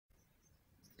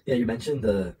Yeah, you mentioned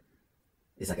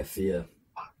it's like a fear.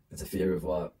 It's a fear of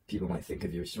what people might think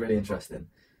of you, which is really interesting.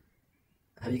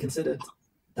 Have you considered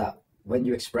that when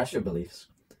you express your beliefs,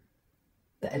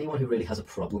 that anyone who really has a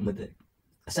problem with it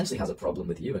essentially has a problem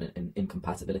with you and an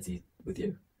incompatibility with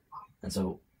you? And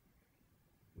so,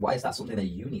 why is that something that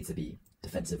you need to be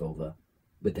defensive over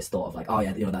with this thought of like, oh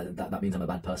yeah, that means I'm a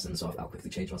bad person, so I'll quickly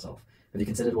change myself? Have you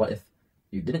considered what if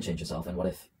you didn't change yourself, and what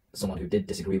if someone who did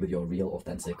disagree with your real,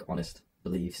 authentic, honest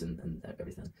beliefs and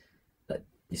everything, that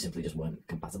you simply just weren't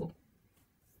compatible?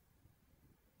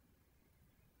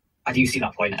 I do see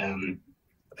that point,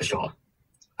 for sure.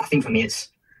 I think for me, it's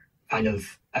kind of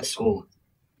at school,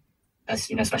 as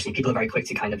you know, especially people are very quick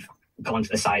to kind of go onto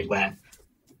the side where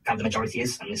kind of the majority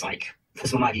is, and it's like for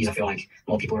some of my views, I feel like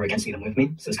more people are against me than with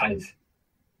me, so it's kind of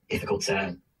difficult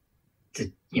to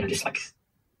just like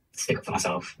stick up for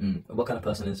myself. What kind of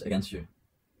person is against you?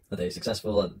 Are they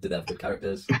successful? Or do they have good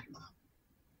characters?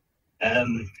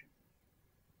 Um,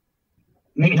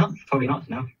 Maybe not, probably not.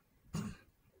 No.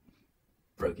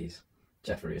 Brokies.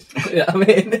 Jeffries. Yeah, I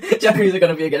mean, Jeffries are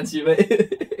going to be against you,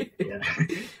 mate. Yeah.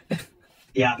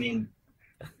 Yeah, I mean,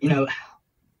 you know,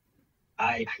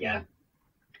 I yeah,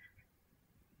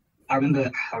 I remember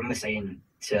saying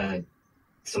to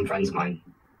some friends of mine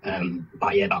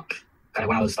about a year back, kind of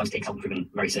when I was starting to take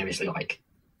self-improvement very seriously, like,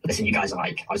 listen, you guys are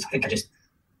like, I was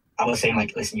saying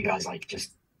like, listen, you guys like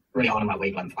just really hard on my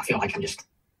wavelength. I feel like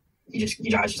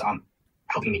you guys just aren't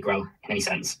helping me grow in any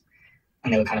sense.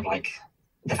 And they were kind of like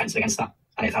defensive against that.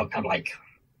 And it felt kind of like,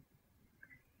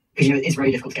 because it's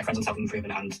very difficult to get friends on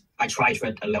self-improvement, and I tried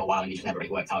for a little while and it just never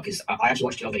really worked out, because I actually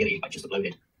watched your video that you like just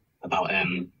uploaded about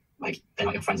like they're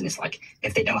not your friends, and it's like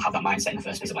if they don't have that mindset in the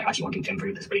first place of like actually wanting to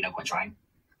improve, there's really no point trying,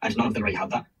 and none of them really had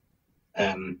that.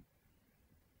 um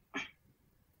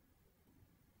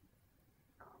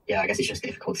yeah, I guess it's just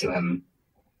difficult to when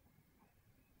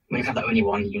you have that only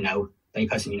one, the only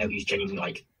person who's genuinely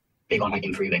like big on like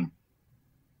improving,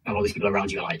 and all these people around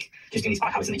you are like just doing these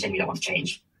bad habits and they genuinely don't want to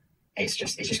change. It's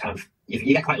just kind of you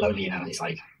get quite lonely, it's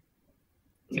like,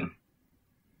 you know.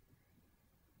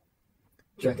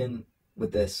 Do you reckon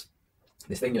with this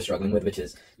thing you're struggling with, which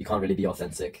is you can't really be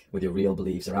authentic with your real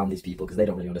beliefs around these people because they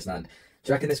don't really understand, do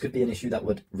you reckon this could be an issue that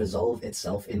would resolve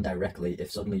itself indirectly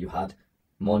if suddenly you had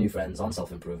more new friends on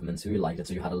self-improvement who you liked it,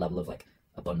 so you had a level of like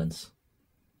abundance?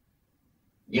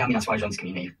 Yeah, I mean, that's why I joined this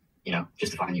community,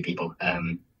 just to find new people.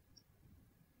 I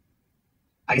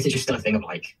guess it's just still a thing of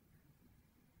like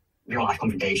real life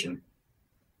confrontation.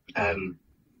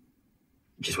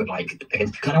 Just with like,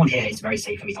 because I know on here it's very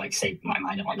safe for me to like say my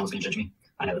mind and like no one's gonna judge me.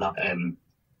 I know that.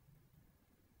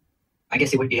 I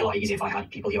guess it would be a lot easier if I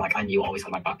had people who like I knew always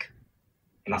had my back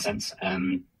in that sense.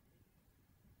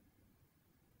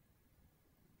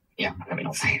 Yeah, I don't really know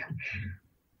what to say.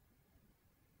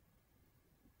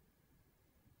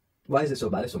 Why is it so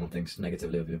bad if someone thinks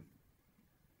negatively of you?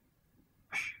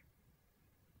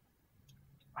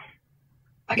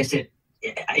 I guess it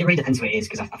really depends who it is,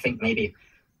 because I think maybe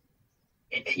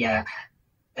yeah.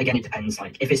 Again, it depends.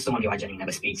 Like, if it's someone who I genuinely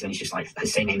never speak to and it's just like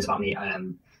has say names about me,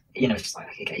 it's just like,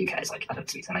 okay, who cares? Like, I don't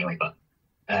speak to them anyway. But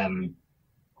I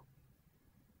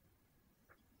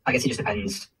guess it just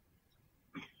depends.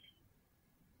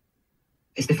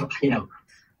 It's different,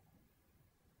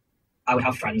 I would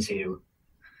have friends who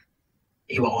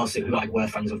are also who like were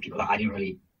friends with people that I didn't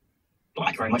really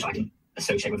like very much. I didn't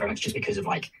associate with very much just because of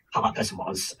like how that person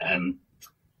was.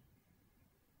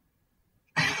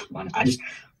 Man,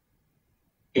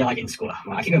 like in school,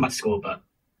 I keep going back to school, but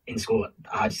in school,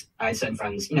 I had certain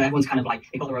friends. Everyone's kind of like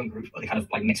they got their own group, but they kind of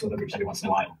like mix with other groups every once in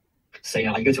a while. So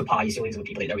like you go to a party, you see all these other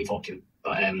people that you don't really talk to,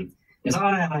 but it's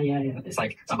like, yeah. It's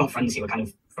like, so I've got friends who are kind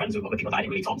of friends with other people that I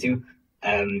didn't really talk to.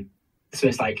 So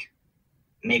it's like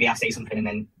maybe I say something and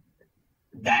then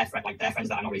their friends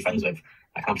that I'm not really friends with,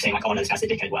 like I'm saying like, oh no, this guy's a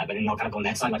dickhead, whatever, and then they'll kind of go on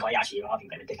their side like, oh yeah, actually you are being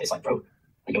a bit of a dickhead. It's like, bro,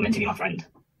 like, you're meant to be my friend,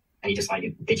 and you just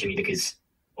like ditching me because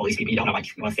all these people you don't know, like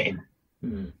you want to fit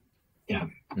in.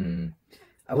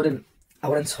 I wouldn't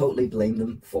totally blame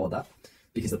them for that,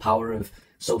 because the power of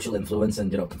social influence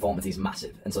and conformity is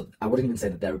massive, and so I wouldn't even say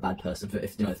that they're a bad person for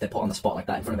if they're put on the spot like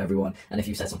that in front of everyone, and if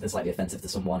you said something slightly offensive to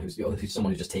someone who's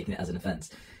someone who's just taking it as an offense.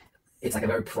 It's like a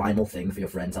very primal thing for your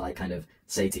friend to like kind of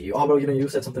say to you, oh bro, you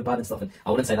said something bad and stuff. And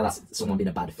I wouldn't say that that's someone being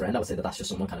a bad friend. I would say that that's just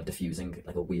someone kind of diffusing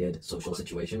like a weird social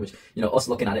situation, which us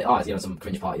looking at it, oh, it's some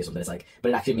cringe party or something. It's like, but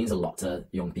it actually means a lot to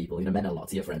young people. It meant a lot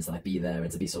to your friends to like be there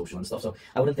and to be social and stuff. So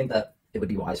I wouldn't think that it would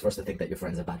be wise for us to think that your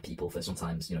friends are bad people for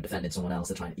sometimes defending someone else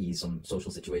to try and ease some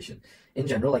social situation. In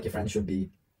general, like, your friends should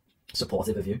be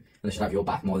supportive of you and they should have your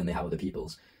back more than they have other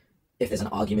people's. if there's an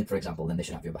argument, for example, then they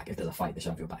should have your back. If there's a fight, they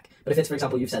should have your back. But if it's, for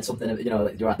example, you've said something, you know,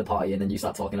 like you're at the party and then you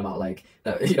start talking about like,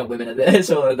 you know, women are this,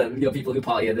 or the, you know, people who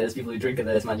party are this, people who drink are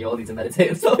this, man, you all need to meditate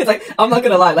and stuff. It's like, I'm not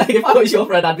gonna lie, like if I was your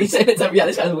friend, I'd be saying it to him, yeah,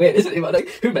 this guy's weird, isn't he? But like,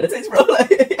 who meditates, bro?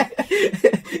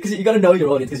 Because you got to know your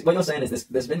audience. Because what you're saying is this: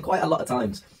 there's been quite a lot of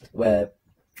times where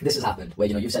this has happened, where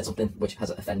you know you've said something which has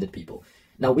offended people.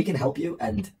 Now we can help you,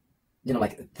 and you know,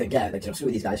 like think, yeah, like, you know,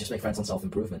 screw these guys, just make friends on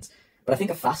self-improvement. But I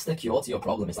think a faster cure to your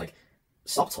problem is like,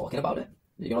 stop talking about it.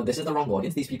 You know, this is the wrong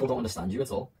audience. These people don't understand you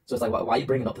at all. So it's like, why are you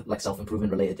bringing up like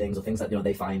self-improvement related things or things that, you know,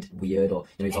 they find weird, or,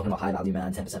 you know, you're talking about high value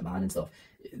man, 10% man and stuff.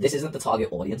 This isn't the target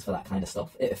audience for that kind of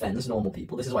stuff. It offends normal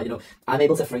people. This is why, you know, I'm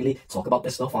able to freely talk about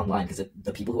this stuff online, because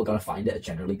the people who are going to find it are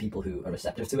generally people who are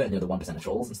receptive to it, and, you know, the 1% of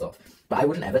trolls and stuff. But I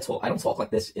wouldn't ever talk, I don't talk like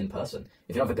this in person.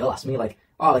 If, you know, if a girl asks me like,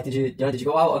 oh, like, did you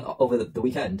go out over the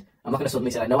weekend? I'm not going to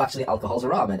suddenly say like, no, actually alcohol's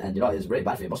haram, and you know, it's really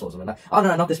bad for your muscles. And I'm like, oh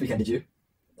no, not this weekend, did you?